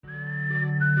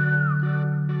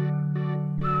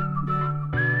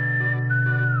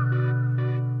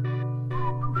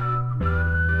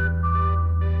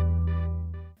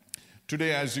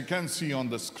Today, as you can see on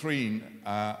the screen,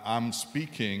 I'm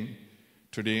speaking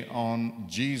today on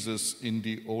Jesus in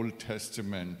the Old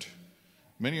Testament.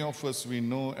 Many of us, we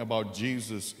know about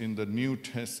Jesus in the New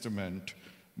Testament,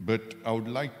 but I would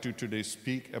like to today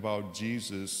speak about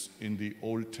Jesus in the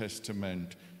Old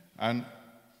Testament. And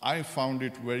I found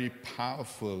it very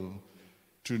powerful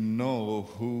to know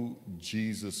who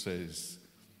Jesus is.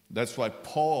 That's why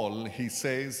Paul, he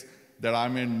says that I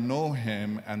may know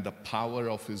him and the power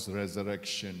of his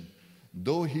resurrection.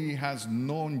 Though he has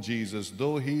known Jesus,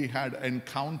 though he had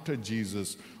encountered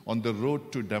Jesus on the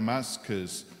road to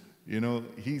Damascus,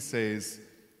 he says,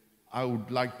 I would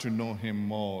like to know him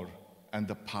more and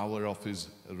the power of his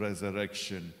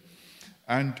resurrection.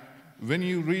 And when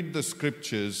you read the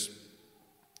scriptures,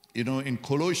 in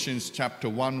Colossians chapter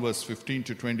 1, verse 15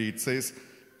 to 20, it says,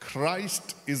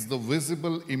 Christ is the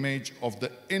visible image of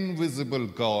the invisible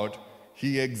God.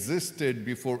 He existed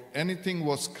before anything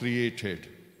was created.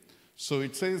 So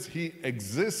it says he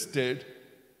existed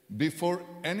before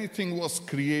anything was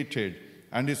created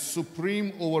and is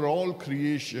supreme over all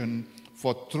creation,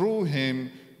 for through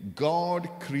him God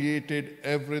created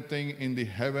everything in the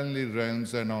heavenly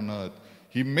realms and on earth.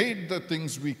 He made the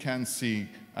things we can see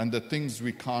and the things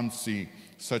we can't see,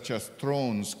 such as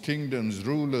thrones, kingdoms,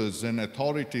 rulers, and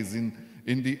authorities in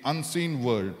the unseen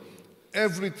world.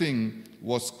 Everything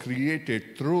was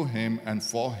created through him and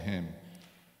for him.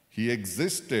 He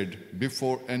existed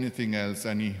before anything else,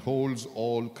 and he holds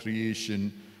all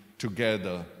creation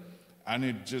together. And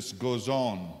it just goes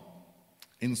on.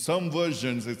 In some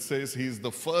versions, it says he's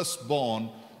the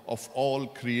firstborn of all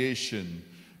creation.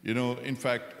 In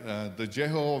fact, the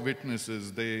Jehovah's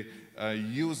Witnesses, they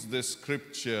use this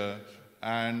scripture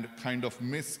and kind of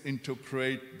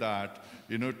misinterpret that,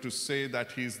 to say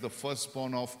that he's the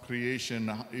firstborn of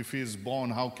creation. If he's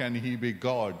born, how can he be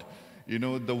God?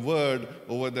 The word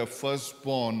over the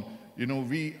firstborn,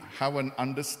 we have an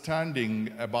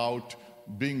understanding about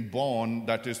being born,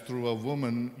 that is through a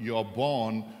woman you're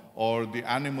born, or the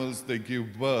animals they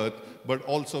give birth, but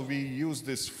also we use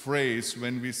this phrase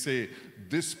when we say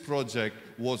this project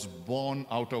was born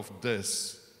out of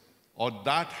this, or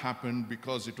that happened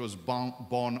because it was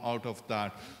born out of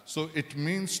that. So it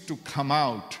means to come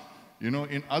out.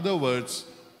 In other words,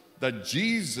 that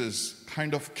Jesus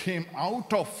kind of came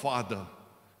out of Father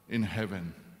in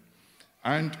heaven.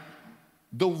 And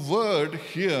the word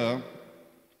here,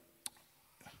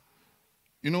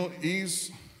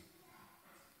 is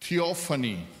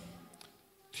theophany.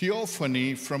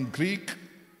 Theophany, from Greek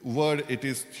word, it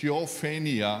is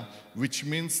theophania, which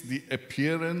means the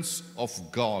appearance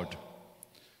of God.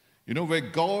 Where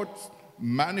God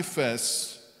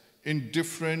manifests in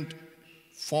different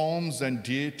forms and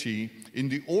deity. In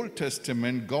the Old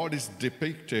Testament, God is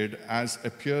depicted as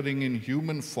appearing in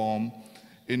human form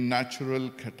in natural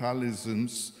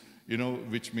catalysms,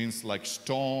 which means like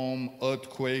storm,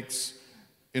 earthquakes,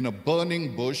 in a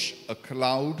burning bush, a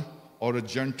cloud, or a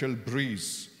gentle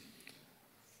breeze.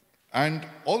 And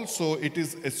also it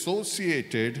is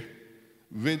associated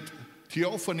with,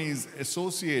 theophany is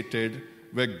associated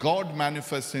where God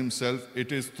manifests himself,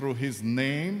 it is through his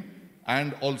name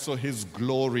and also his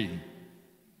glory.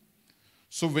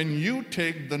 So when you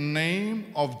take the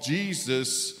name of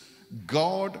Jesus,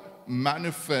 God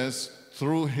manifests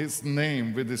through his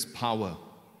name with his power.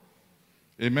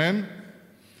 Amen?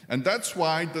 And that's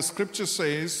why the scripture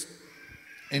says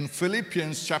in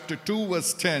Philippians chapter 2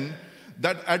 verse 10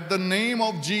 that at the name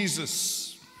of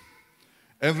Jesus,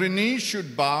 every knee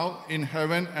should bow in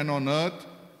heaven and on earth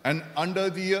and under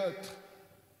the earth.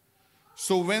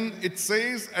 So when it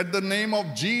says at the name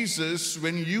of Jesus,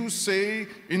 when you say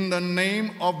in the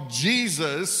name of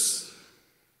Jesus,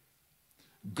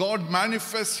 God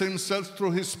manifests himself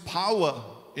through his power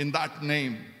in that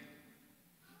name.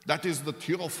 That is the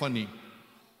theophany.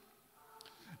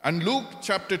 And Luke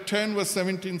chapter 10 verse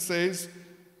 17 says,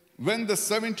 when the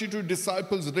 72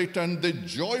 disciples returned, they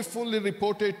joyfully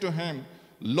reported to him,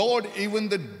 Lord, even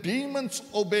the demons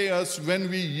obey us when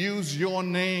we use your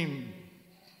name.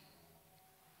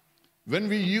 When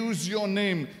we use your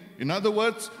name. In other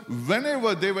words,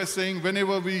 whenever they were saying,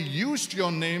 whenever we used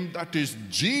your name, that is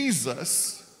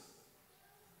Jesus,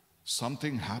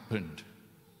 something happened.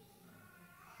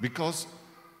 Because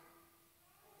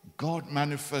God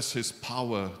manifests his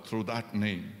power through that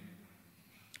name.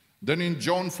 Then in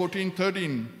John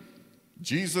 14:13,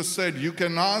 Jesus said, you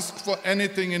can ask for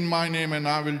anything in my name and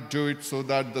I will do it, so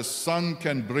that the Son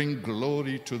can bring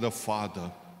glory to the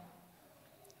Father.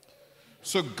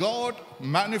 So God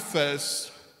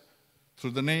manifests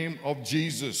through the name of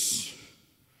Jesus.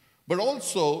 But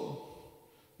also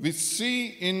we see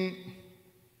in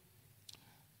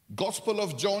Gospel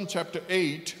of John chapter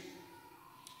 8,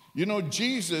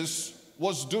 Jesus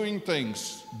was doing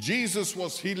things. Jesus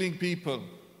was healing people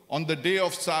on the day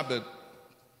of Sabbath.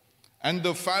 And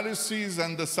the Pharisees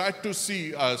and the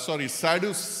Sadducees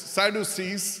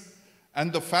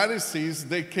and the Pharisees,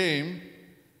 they came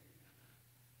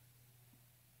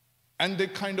and they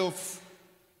kind of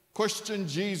questioned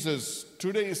Jesus.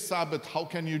 Today is Sabbath. How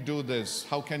can you do this?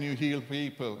 How can you heal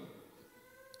people?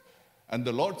 And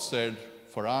the Lord said,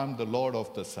 for I am the Lord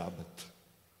of the Sabbath.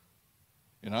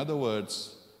 In other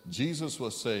words, Jesus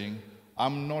was saying,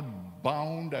 I'm not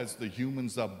bound as the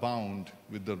humans are bound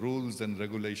with the rules and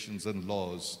regulations and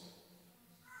laws.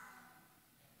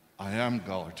 I am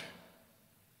God.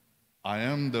 I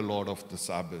am the Lord of the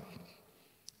Sabbath.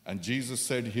 And Jesus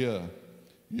said here,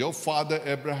 your father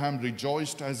Abraham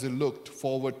rejoiced as he looked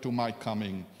forward to my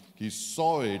coming. He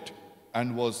saw it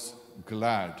and was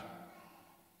glad.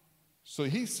 So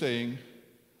he's saying,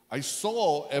 I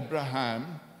saw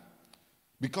Abraham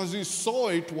because he saw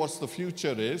it what the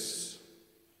future is,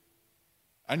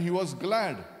 and he was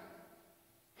glad.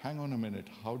 Hang on a minute,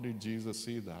 how did Jesus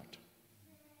see that?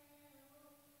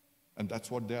 And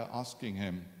that's what they're asking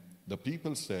him. The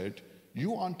people said,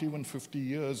 you aren't even 50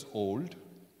 years old.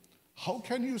 How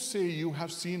can you say you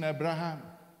have seen Abraham?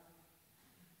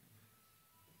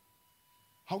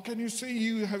 How can you say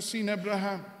you have seen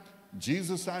Abraham?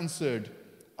 Jesus answered,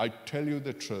 I tell you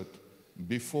the truth.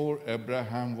 Before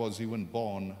Abraham was even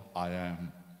born, I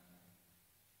am.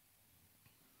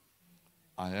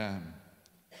 I am.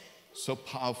 So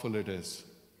powerful it is.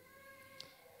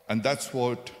 And that's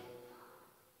what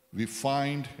we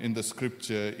find in the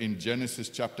scripture in Genesis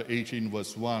chapter 18,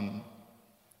 verse 1,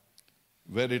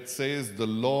 where it says, the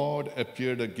Lord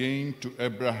appeared again to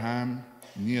Abraham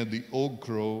near the oak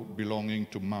grove belonging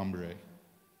to Mamre.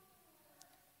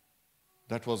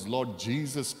 That was Lord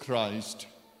Jesus Christ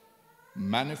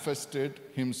manifested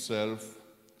himself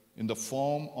in the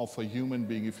form of a human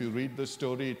being. If you read the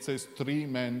story, it says 3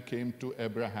 men came to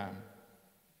Abraham,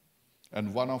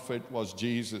 and one of it was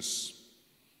Jesus.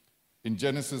 In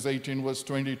Genesis 18, verse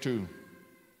 22,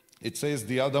 it says,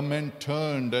 the other men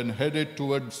turned and headed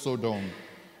toward Sodom,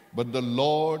 but the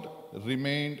Lord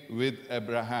remained with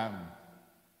Abraham.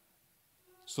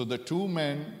 So the 2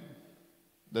 men,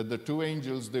 the 2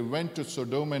 angels, they went to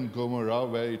Sodom and Gomorrah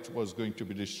where it was going to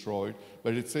be destroyed.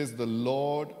 But it says the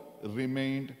Lord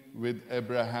remained with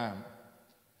Abraham.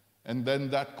 And then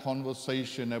that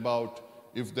conversation about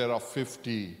if there are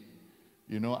 50,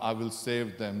 I will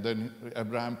save them. Then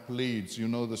Abraham pleads, you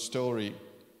know the story.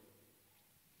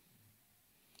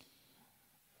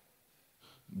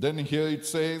 Then here it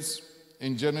says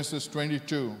in Genesis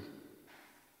 22,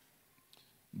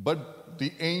 but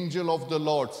the angel of the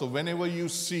Lord. So whenever you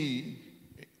see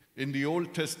in the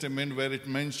Old Testament where it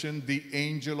mentioned the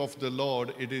angel of the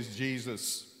Lord, it is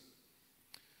Jesus.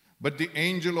 But the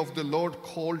angel of the Lord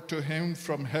called to him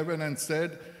from heaven and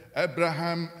said,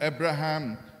 Abraham,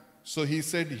 Abraham. So he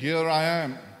said, here I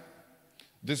am.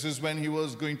 This is when he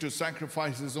was going to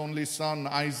sacrifice his only son,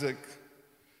 Isaac.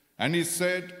 And he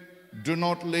said, do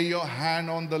not lay your hand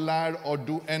on the lad or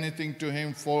do anything to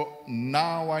him, for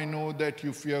now I know that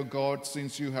you fear God,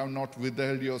 since you have not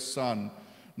withheld your son.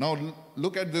 Now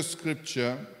look at this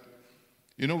scripture.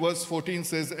 Verse 14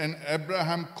 says, and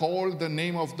Abraham called the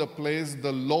name of the place,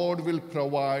 the Lord will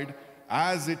provide,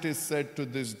 as it is said to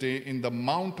this day, in the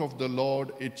mount of the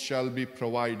Lord it shall be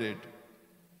provided.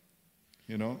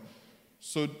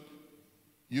 So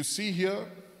you see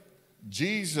here,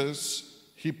 Jesus,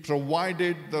 he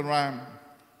provided the ram.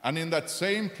 And in that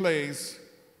same place,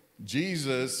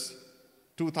 Jesus,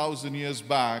 2,000 years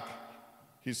back,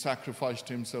 he sacrificed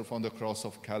himself on the cross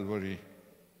of Calvary.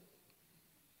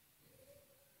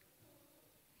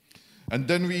 And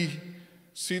then we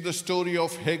see the story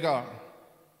of Hagar.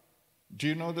 Do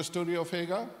you know the story of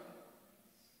Hagar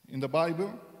in the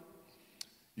Bible?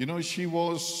 She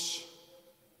was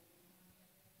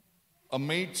a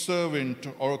maidservant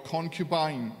or a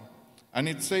concubine. And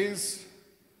it says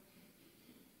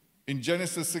in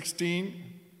Genesis 16,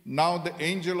 now the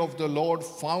angel of the Lord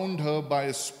found her by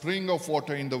a spring of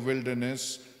water in the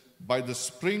wilderness, by the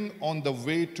spring on the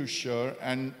way to Shur,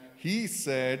 and he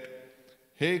said,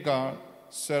 Hagar,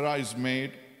 Sarai's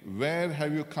maid, where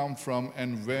have you come from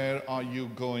and where are you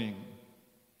going?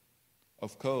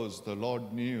 Of course, the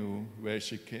Lord knew where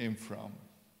she came from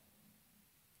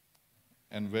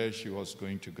and where she was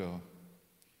going to go.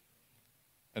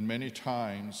 And many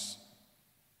times,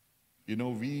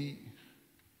 we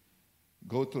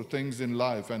go through things in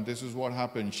life, and this is what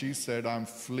happened. She said, I'm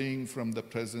fleeing from the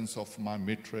presence of my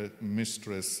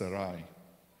mistress Sarai.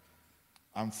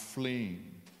 I'm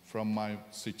fleeing from my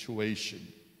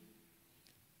situation.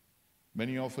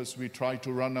 Many of us, we try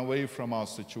to run away from our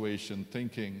situation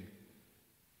thinking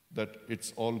that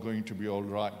it's all going to be all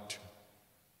right.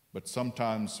 But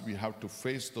sometimes we have to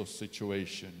face those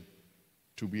situations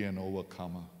to be an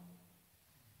overcomer.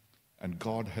 And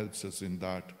God helps us in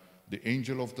that. The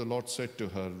angel of the Lord said to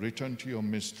her, "Return to your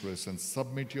mistress and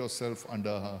submit yourself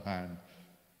under her hand."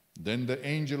 Then the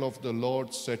angel of the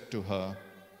Lord said to her,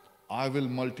 "I will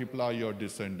multiply your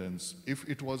descendants." If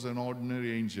it was an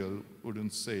ordinary angel,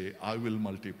 wouldn't say, "I will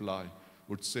multiply,"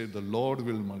 would say, "The Lord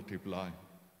will multiply."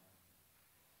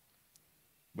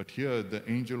 But here the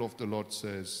angel of the Lord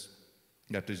says,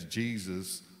 that is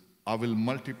Jesus, "I will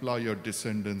multiply your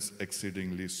descendants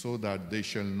exceedingly, so that they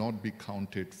shall not be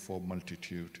counted for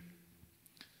multitude."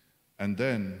 And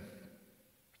then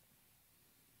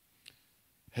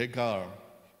Hagar,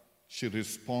 she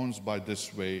responds by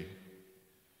this way.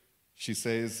 She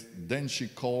says, "Then she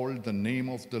called the name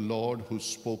of the Lord who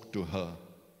spoke to her."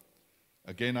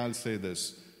 Again, I'll say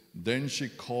this. Then she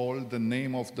called the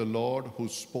name of the Lord who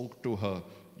spoke to her.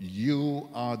 "You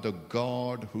are the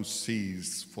God who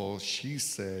sees." For she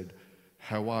said,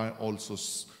 "Have I also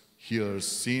here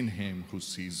seen him who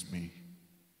sees me?"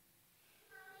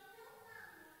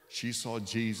 She saw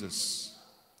Jesus.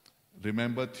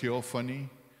 Remember theophany,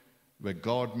 where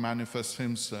God manifests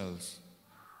himself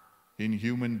in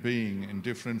human being in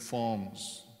different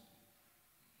forms.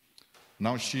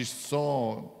 Now she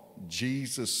saw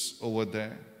Jesus over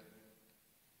there.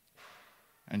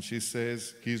 And she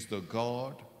says, "He's the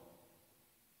God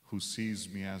who sees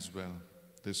me as well."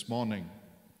 This morning,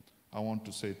 I want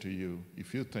to say to you,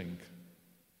 if you think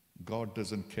God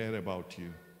doesn't care about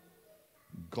you,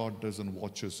 God doesn't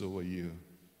watch us over you,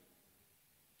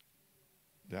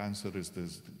 the answer is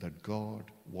this, that God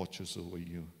watches over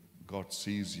you. God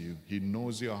sees you. He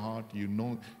knows your heart. He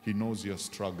knows your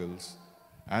struggles.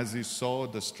 As he saw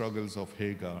the struggles of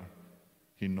Hagar,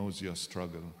 he knows your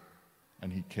struggle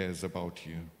and he cares about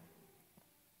you.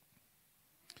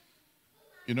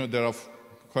 You know, there are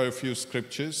quite a few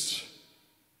scriptures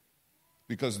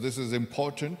because this is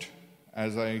important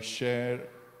as I share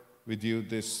with you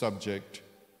this subject.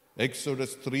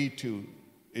 Exodus 3:2,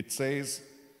 it says,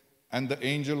 "And the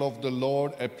angel of the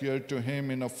Lord appeared to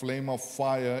him in a flame of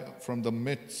fire from the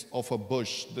midst of a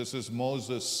bush." This is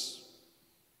Moses.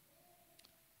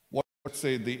 What does it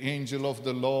say? The angel of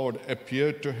the Lord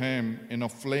appeared to him in a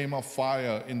flame of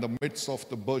fire in the midst of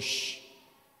the bush.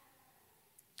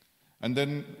 And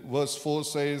then verse 4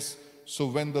 says, "So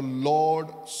when the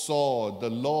Lord saw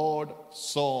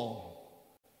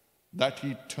that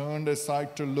he turned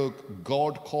aside to look,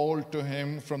 God called to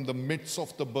him from the midst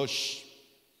of the bush."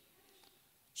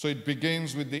 So it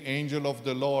begins with the angel of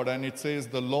the Lord, and it says,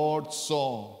 "The Lord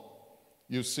saw."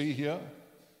 You see here,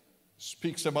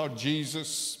 speaks about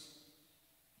Jesus.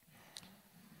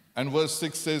 And verse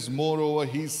 6 says, "Moreover,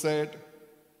 he said,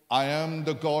 I am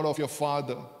the God of your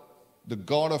father, the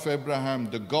God of Abraham,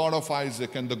 the God of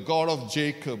Isaac, and the God of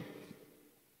Jacob."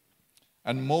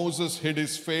 And Moses hid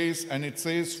his face, and it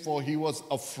says, for he was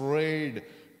afraid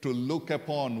to look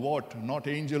upon what? Not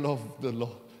angel of the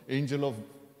Lord, angel of,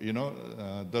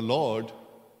 the Lord,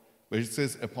 but it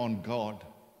says upon God.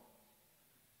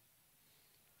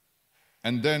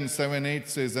 And then 7:8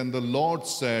 says, "And the Lord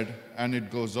said," and it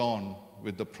goes on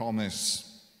with the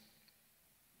promise.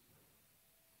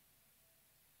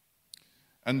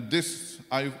 And this,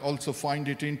 I also find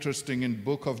it interesting in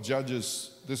book of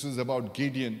Judges. This is about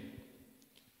Gideon.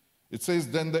 It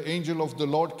says, "Then the angel of the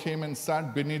Lord came and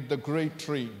sat beneath the great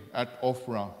tree at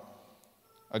Ophrah."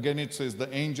 Again it says,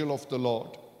 the angel of the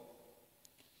Lord.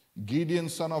 "Gideon,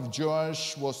 son of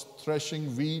Joash, was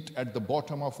threshing wheat at the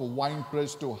bottom of a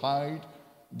winepress to hide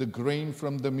the grain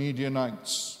from the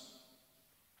Midianites."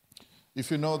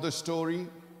 If you know the story,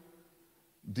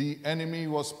 the enemy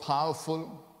was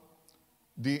powerful.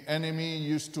 The enemy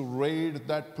used to raid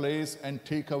that place and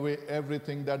take away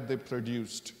everything that they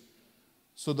produced.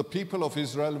 So the people of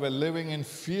Israel were living in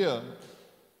fear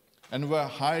and were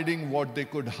hiding what they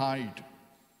could hide.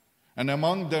 And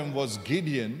among them was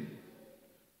Gideon,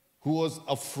 who was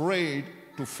afraid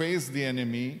to face the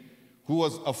enemy, who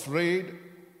was afraid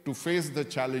to face the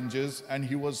challenges, and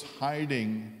he was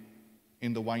hiding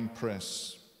in the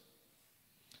winepress.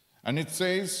 And it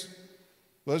says,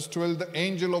 verse 12, "The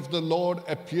angel of the Lord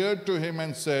appeared to him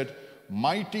and said,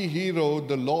 Mighty hero,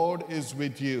 the Lord is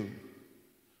with you."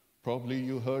 Probably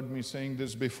you heard me saying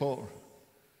this before.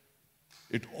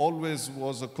 It always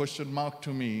was a question mark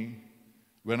to me.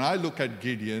 When I look at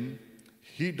Gideon,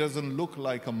 he doesn't look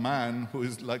like a man who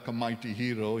is like a mighty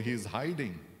hero. He's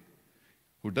hiding,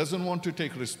 who doesn't want to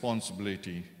take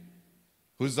responsibility,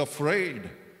 who's afraid.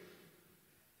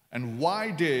 And why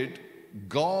did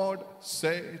God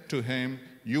say to him,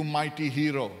 "You mighty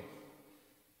hero"?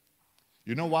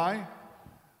 You know why?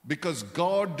 Because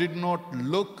God did not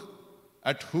look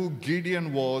at who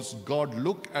Gideon was. God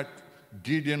looked at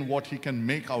Gideon, what he can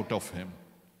make out of him.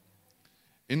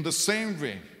 In the same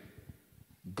way,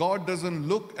 God doesn't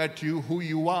look at you who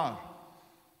you are.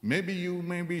 Maybe you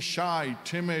may be shy,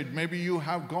 timid. Maybe you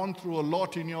have gone through a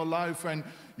lot in your life and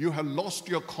you have lost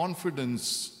your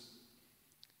confidence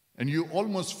and you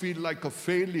almost feel like a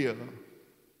failure.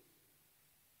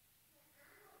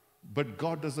 But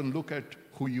God doesn't look at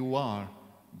who you are.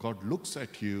 God looks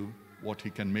at you, what he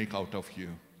can make out of you,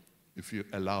 if you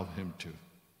allow him to.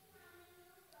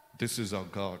 This is our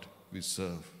God we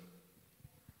serve.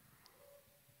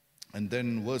 And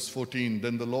then verse 14,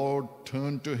 then the Lord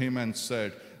turned to him and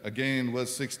said, again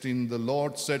verse 16, the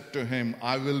Lord said to him,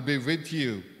 I will be with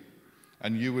you,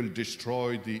 and you will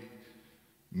destroy the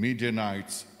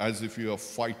Midianites as if you are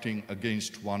fighting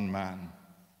against one man.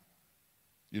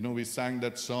 You know, we sang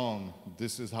that song,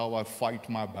 "This is how I fight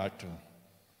my battle."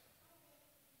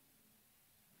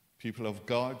 People of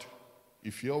God,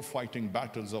 if you're fighting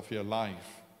battles of your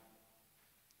life,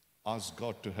 ask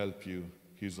God to help you.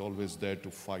 He's always there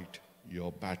to fight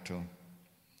your battle.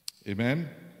 Amen?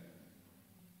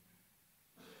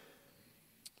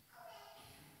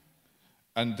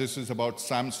 And this is about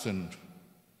Samson.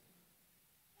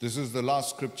 This is the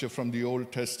last scripture from the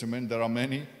Old Testament. There are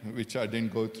many which I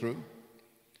didn't go through.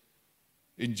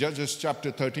 In Judges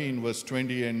chapter 13, verse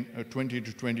 20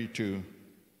 to 22,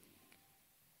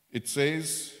 it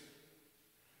says,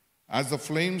 as the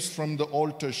flames from the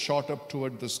altar shot up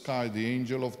toward the sky, the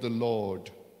angel of the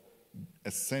Lord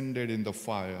ascended in the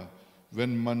fire.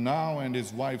 When Manoah and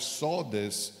his wife saw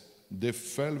this, they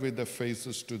fell with their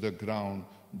faces to the ground.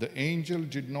 The angel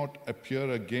did not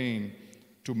appear again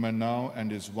to Manoah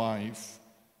and his wife.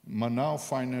 Manoah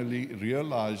finally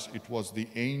realized it was the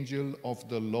angel of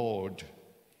the Lord,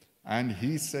 and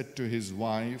he said to his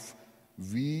wife,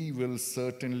 we will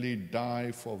certainly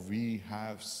die, for we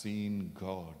have seen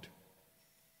God.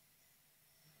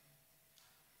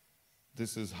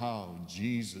 This is how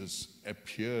Jesus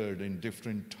appeared in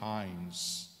different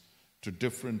times to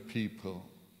different people.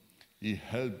 He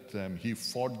helped them. He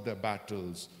fought their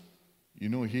battles. You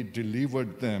know, he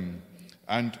delivered them.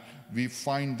 And we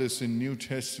find this in New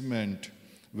Testament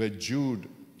where Jude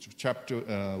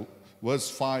chapter verse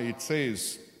 5, it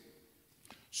says,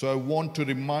 so I want to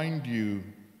remind you,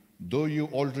 though you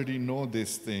already know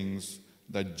these things,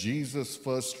 that Jesus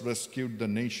first rescued the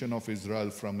nation of Israel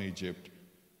from Egypt.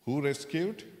 Who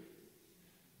rescued?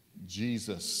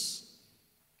 Jesus.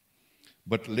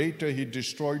 But later he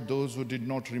destroyed those who did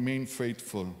not remain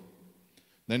faithful.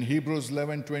 Then Hebrews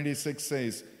 11:26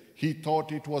 says, he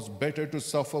thought it was better to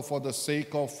suffer for the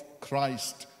sake of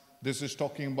Christ. This is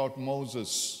talking about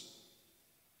Moses.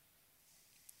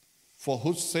 For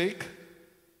whose sake?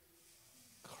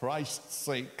 Christ's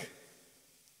sake.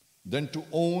 Than to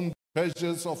own the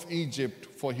treasures of Egypt,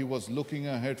 for he was looking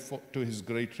ahead to his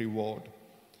great reward.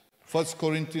 1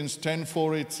 Corinthians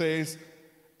 10:4, it says,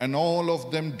 and all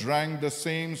of them drank the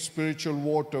same spiritual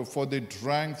water, for they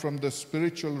drank from the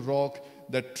spiritual rock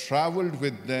that traveled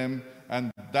with them,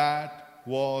 and that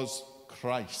was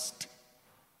Christ.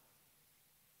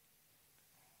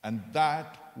 And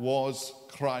that was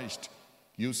Christ.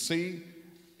 You see,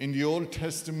 in the Old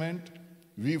Testament,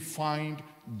 we find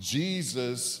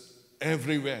Jesus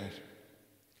everywhere,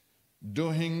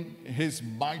 doing his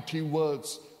mighty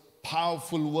works,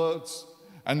 powerful works.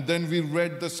 And then we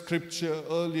read the scripture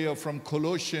earlier from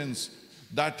Colossians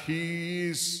that he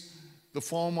is the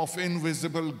form of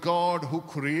invisible God who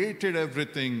created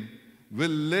everything,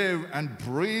 will live and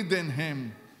breathe in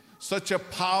him. Such a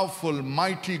powerful,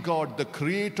 mighty God, the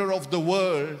creator of the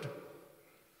world.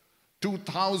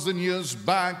 2,000 years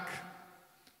back,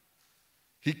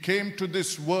 he came to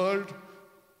this world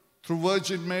through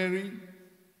Virgin Mary.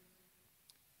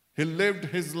 He lived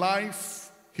his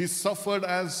life. He suffered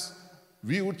as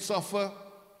we would suffer.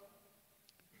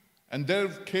 And there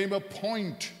came a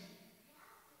point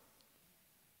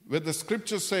where the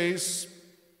scripture says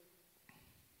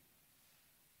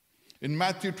in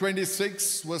Matthew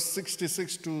 26, verse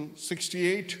 66 to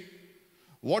 68,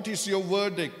 what is your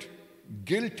verdict?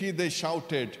 Guilty, they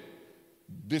shouted.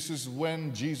 This is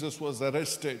when Jesus was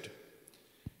arrested.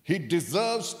 He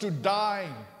deserves to die.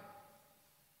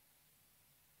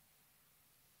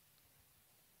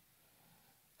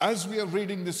 As we are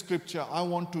reading this scripture, I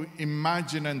want to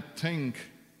imagine and think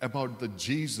about the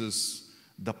Jesus,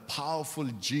 the powerful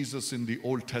Jesus in the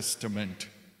Old Testament.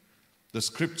 The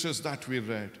scriptures that we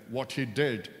read, what he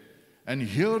did. And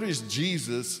here is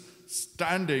Jesus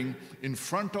standing in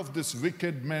front of these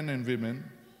wicked men and women,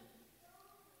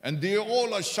 and they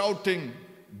all are shouting,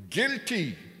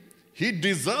 "Guilty! He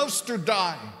deserves to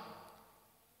die."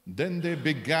 Then they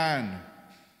began,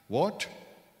 what?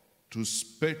 To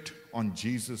spit on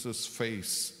Jesus'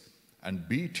 face and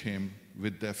beat him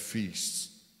with their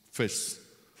fists.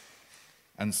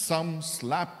 And some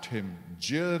slapped him,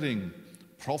 jeering,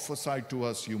 "Prophesy to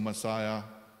us, you Messiah,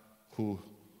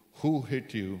 who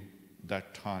hit you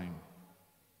that time?"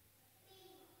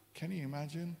 Can you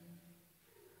imagine?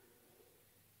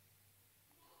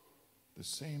 The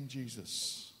same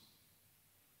Jesus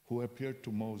who appeared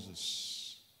to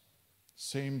Moses,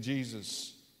 same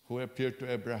Jesus who appeared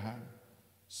to Abraham,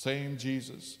 same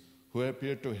Jesus who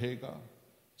appeared to Hagar,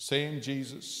 same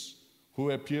Jesus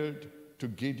who appeared to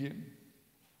Gideon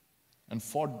and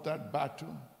fought that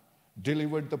battle,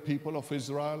 delivered the people of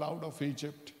Israel out of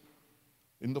Egypt,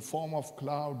 in the form of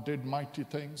cloud, did mighty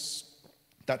things.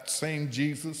 That same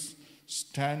Jesus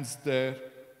stands there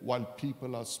while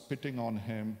people are spitting on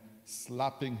him,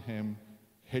 slapping him,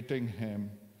 hitting him,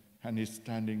 and he's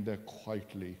standing there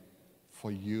quietly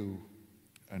for you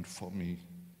and for me.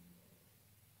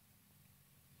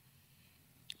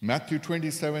 Matthew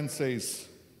 27 says,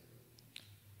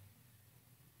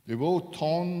 "They wove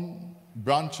thorn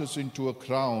branches into a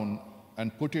crown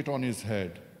and put it on his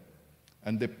head,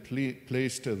 and they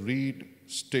placed a reed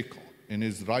stick in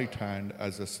his right hand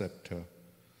as a scepter.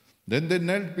 Then they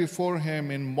knelt before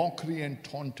him in mockery and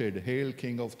taunted, 'Hail,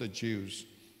 King of the Jews!'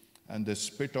 And they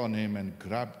spit on him and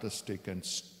grabbed the stick and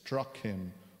struck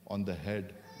him on the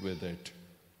head with it.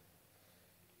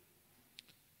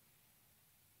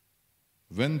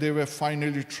 When they were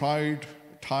finally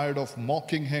tired of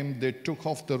mocking him, they took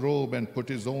off the robe and put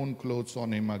his own clothes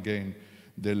on him again.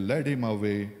 They led him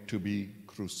away to be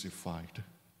crucified."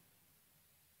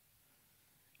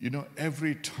 You know,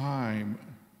 every time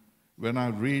when I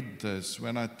read this,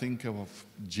 when I think of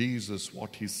Jesus,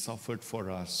 what he suffered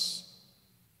for us,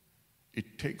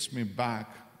 it takes me back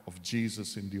of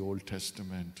Jesus in the Old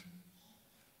Testament,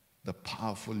 the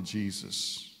powerful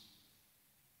Jesus.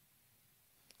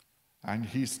 And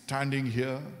he's standing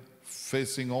here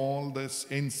facing all these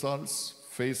insults,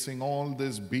 facing all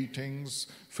these beatings,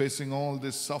 facing all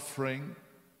this suffering.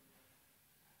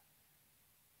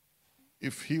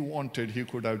 If he wanted, he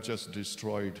could have just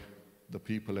destroyed the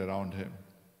people around him.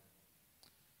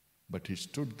 But he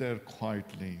stood there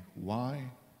quietly.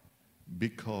 Why?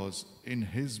 Because in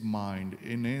his mind,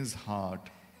 in his heart,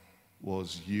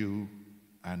 was you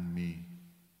and me.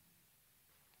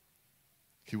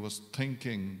 He was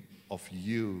thinking of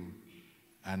you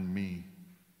and me.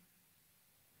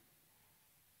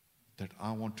 That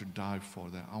I want to die for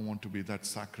them. I want to be that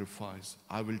sacrifice.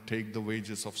 I will take the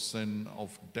wages of sin,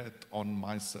 of death on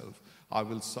myself. I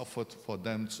will suffer for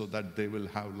them so that they will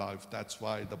have life. That's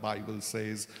why the Bible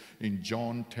says in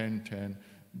John 10:10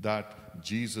 that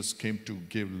Jesus came to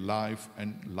give life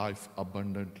and life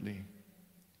abundantly.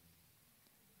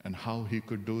 And how he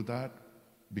could do that?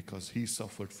 Because he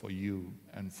suffered for you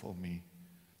and for me.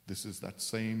 This is that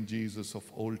same Jesus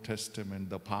of Old Testament,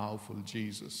 the powerful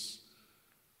Jesus,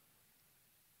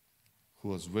 who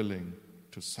was willing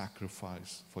to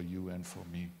sacrifice for you and for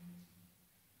me.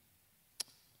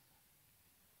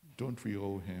 Don't we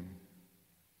owe him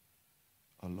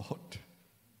a lot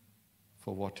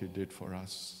for what he did for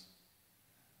us?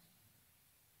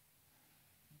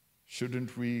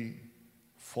 Shouldn't we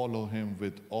follow him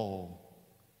with awe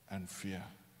and fear?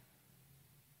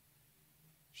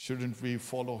 Shouldn't we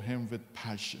follow him with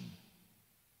passion?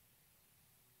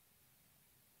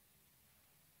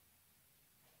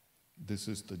 This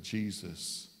is the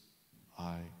Jesus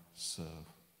I serve.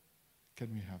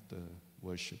 Can we have the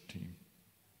worship team?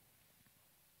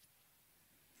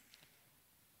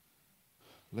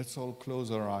 Let's all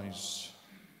close our eyes.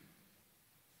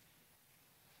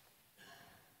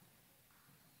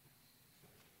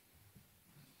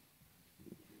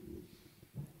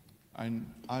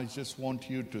 And I just want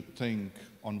you to think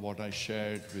on what I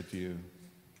shared with you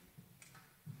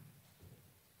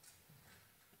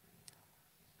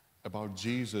about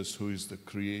Jesus, who is the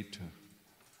Creator.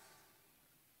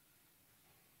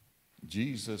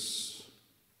 Jesus,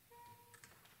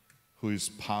 who is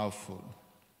powerful.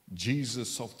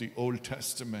 Jesus of the Old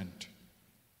Testament,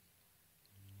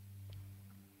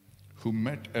 who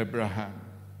met Abraham.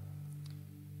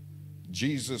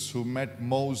 Jesus who met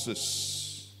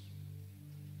Moses.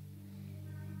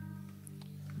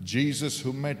 Jesus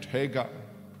who met Hagar.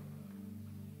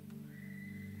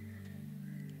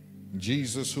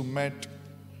 Jesus who met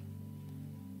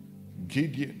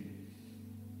Gideon.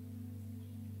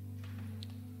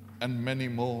 and many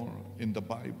more in the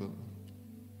Bible.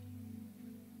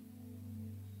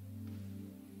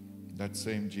 That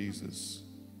same Jesus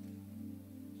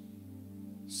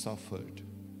suffered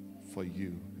for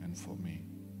you and for me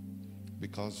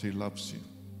because he loves you.